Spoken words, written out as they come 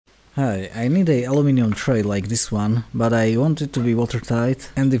Hi, I need a aluminium tray like this one, but I want it to be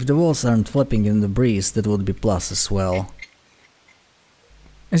watertight, and if the walls aren't flapping in the breeze, that would be plus as well.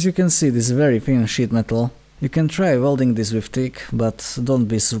 As you can see, this is very thin sheet metal. You can try welding this with thick, but don't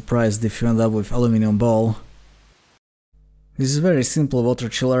be surprised if you end up with aluminium ball. This is a very simple water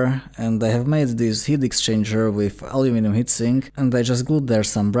chiller, and I have made this heat exchanger with aluminium heatsink, and I just glued there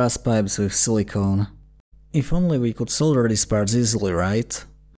some brass pipes with silicone. If only we could solder these parts easily, right?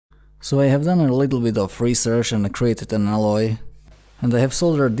 So I have done a little bit of research and created an alloy, and I have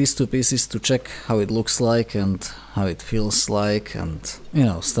soldered these two pieces to check how it looks like and how it feels like and, you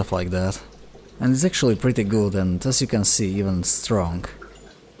know, stuff like that. And it's actually pretty good and, as you can see, even strong.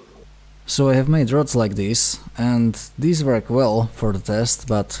 So I have made rods like this, and these work well for the test,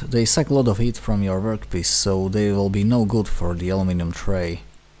 but they suck a lot of heat from your workpiece, so they will be no good for the aluminium tray.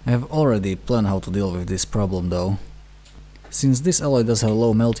 I have already planned how to deal with this problem though. Since this alloy does have a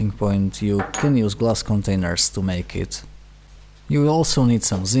low melting point, you can use glass containers to make it. You will also need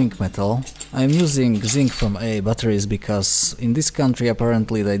some zinc metal. I'm using zinc from AA batteries because in this country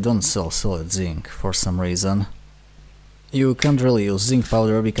apparently they don't sell solid zinc for some reason. You can't really use zinc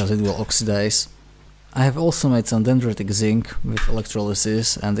powder because it will oxidize. I have also made some dendritic zinc with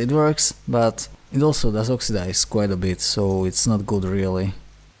electrolysis and it works, but it also does oxidize quite a bit, so it's not good really.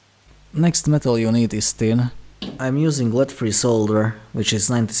 Next metal you need is tin. I'm using lead-free solder, which is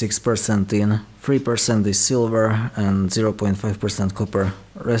 96% tin, 3% is silver and 0.5% copper,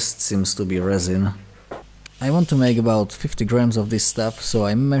 rest seems to be resin. I want to make about 50 grams of this stuff, so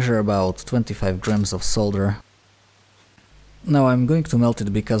I measure about 25 grams of solder. Now I'm going to melt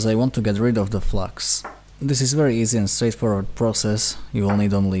it because I want to get rid of the flux. This is very easy and straightforward process, you will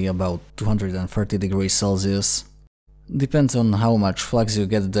need only about 230 degrees Celsius. Depends on how much flux you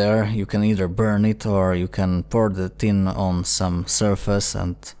get there, you can either burn it or you can pour the tin on some surface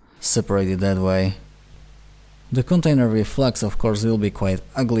and separate it that way. The container with flux of course will be quite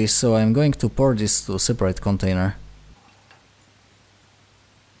ugly, so I'm going to pour this to a separate container.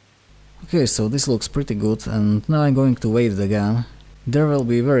 Okay, so this looks pretty good, and now I'm going to weigh it again. There will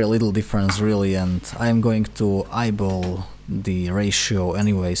be very little difference really, and I'm going to eyeball the ratio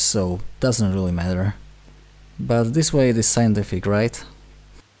anyway, so doesn't really matter. But this way it is scientific, right?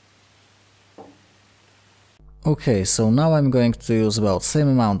 Okay, so now I'm going to use about same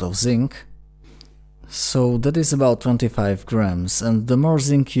amount of zinc. So that is about 25 grams, and the more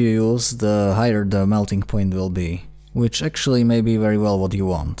zinc you use, the higher the melting point will be, which actually may be very well what you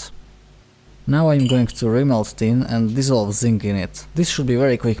want. Now I'm going to remelt tin and dissolve zinc in it. This should be a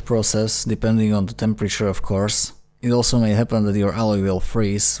very quick process, depending on the temperature of course. It also may happen that your alloy will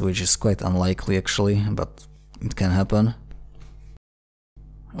freeze, which is quite unlikely actually, but it can happen.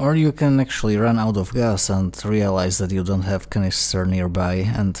 Or you can actually run out of gas and realize that you don't have canister nearby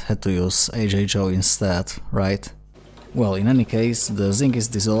and had to use HHO instead, right? Well, in any case, the zinc is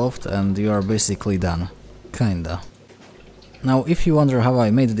dissolved and you are basically done. Kinda. Now, if you wonder how I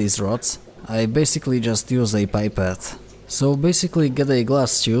made these rods, I basically just use a pipette. So basically get a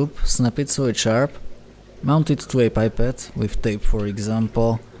glass tube, snap it so it's sharp, mount it to a pipette, with tape for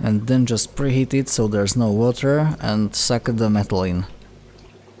example, and then just preheat it so there's no water and suck the metal in.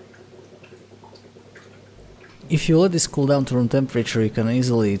 If you let this cool down to room temperature, you can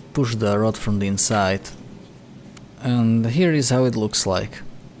easily push the rod from the inside. And here is how it looks like.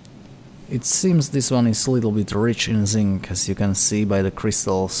 It seems this one is a little bit rich in zinc, as you can see by the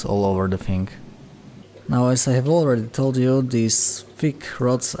crystals all over the thing. Now, as I have already told you, these thick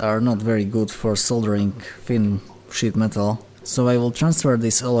rods are not very good for soldering thin sheet metal, so I will transfer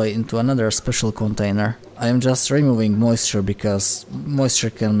this alloy into another special container. I am just removing moisture because moisture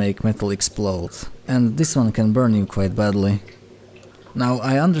can make metal explode, and this one can burn you quite badly. Now,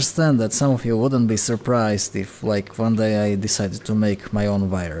 I understand that some of you wouldn't be surprised if, like, one day I decided to make my own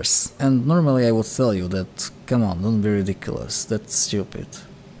wires. And normally I would tell you that, come on, don't be ridiculous, that's stupid.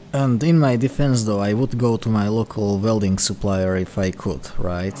 And in my defense though, I would go to my local welding supplier if I could,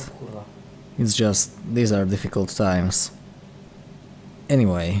 right? It's just, these are difficult times.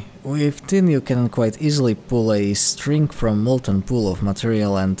 Anyway, with tin you can quite easily pull a string from molten pool of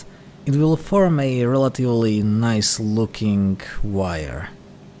material and it will form a relatively nice looking wire.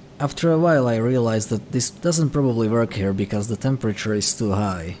 After a while I realized that this doesn't probably work here because the temperature is too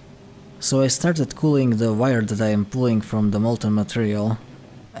high. So I started cooling the wire that I am pulling from the molten material,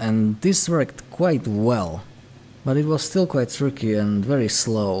 and this worked quite well, but it was still quite tricky and very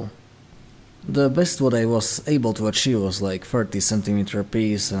slow. The best what I was able to achieve was like 30 cm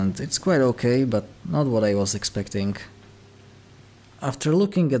piece, and it's quite okay, but not what I was expecting. After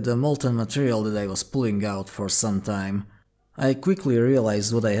looking at the molten material that I was pulling out for some time, I quickly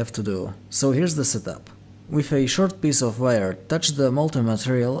realized what I have to do, so here's the setup. With a short piece of wire, touch the molten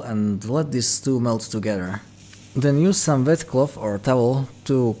material and let these two melt together. Then use some wet cloth or towel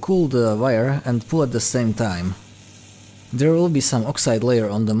to cool the wire and pull at the same time. There will be some oxide layer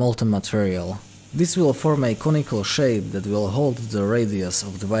on the molten material. This will form a conical shape that will hold the radius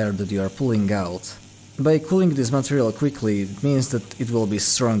of the wire that you are pulling out. By cooling this material quickly, it means that it will be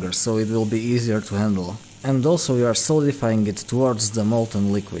stronger, so it will be easier to handle. And also you are solidifying it towards the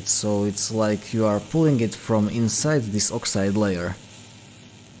molten liquid, so it's like you are pulling it from inside this oxide layer.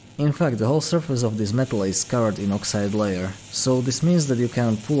 In fact, the whole surface of this metal is covered in oxide layer, so this means that you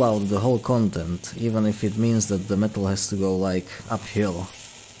can pull out the whole content, even if it means that the metal has to go like uphill.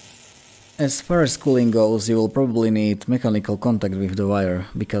 As far as cooling goes, you will probably need mechanical contact with the wire,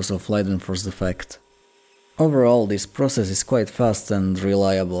 because of Leidenfrost effect. Overall, this process is quite fast and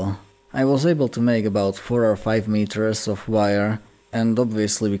reliable. I was able to make about 4 or 5 meters of wire, and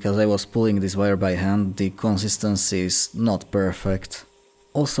obviously because I was pulling this wire by hand, the consistency is not perfect.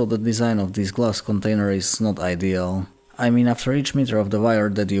 Also, the design of this glass container is not ideal. I mean, after each meter of the wire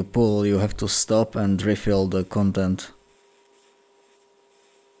that you pull, you have to stop and refill the content.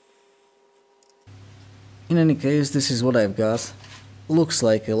 In any case, this is what I've got. Looks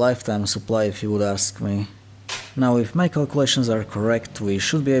like a lifetime supply if you would ask me. Now, if my calculations are correct, we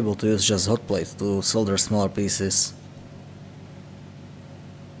should be able to use just hot plate to solder smaller pieces.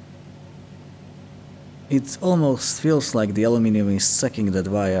 It almost feels like the aluminium is sucking that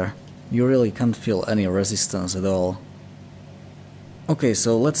wire. You really can't feel any resistance at all. Okay,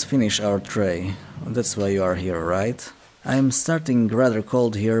 so let's finish our tray. That's why you are here, right? I'm starting rather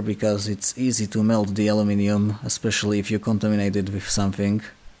cold here because it's easy to melt the aluminium, especially if you contaminate it with something.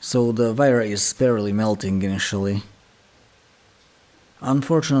 So the wire is barely melting initially.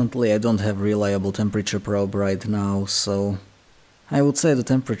 Unfortunately, I don't have reliable temperature probe right now, so I would say the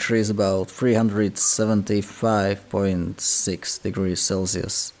temperature is about 375.6 degrees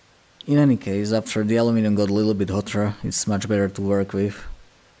Celsius. In any case, after the aluminium got a little bit hotter, it's much better to work with.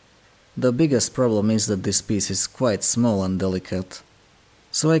 The biggest problem is that this piece is quite small and delicate.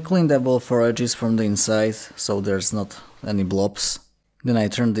 So I cleaned up all 4 edges from the inside, so there's not any blobs. Then I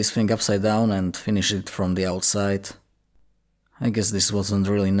turned this thing upside down and finished it from the outside. I guess this wasn't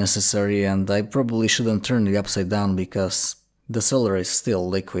really necessary, and I probably shouldn't turn it upside down because the solder is still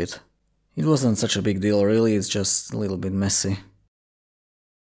liquid. It wasn't such a big deal really, it's just a little bit messy.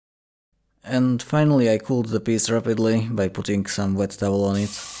 And finally I cooled the piece rapidly by putting some wet towel on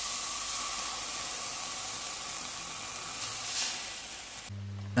it.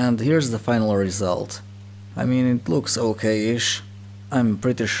 And here's the final result. I mean, it looks okay-ish. I'm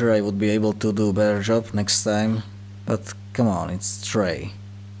pretty sure I would be able to do a better job next time, but come on, it's tray.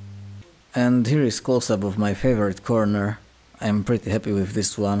 And here is close-up of my favorite corner. I'm pretty happy with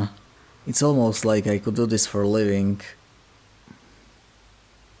this one. It's almost like I could do this for a living.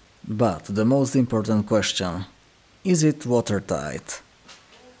 But the most important question: is it watertight?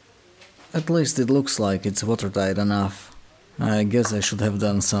 At least it looks like it's watertight enough. I guess I should have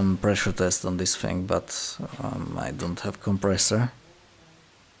done some pressure test on this thing, but I don't have compressor.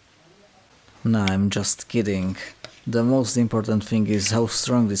 Nah, I'm just kidding. The most important thing is how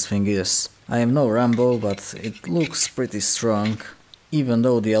strong this thing is. I am no Rambo, but it looks pretty strong. Even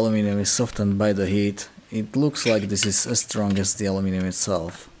though the aluminium is softened by the heat, it looks like this is as strong as the aluminium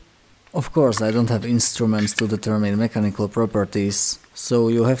itself. Of course, I don't have instruments to determine mechanical properties, so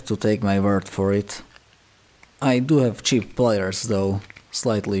you have to take my word for it. I do have cheap pliers though,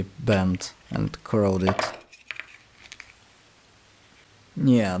 slightly bent and corroded.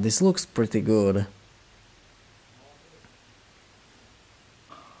 Yeah, this looks pretty good.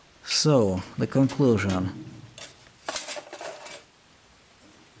 So, the conclusion.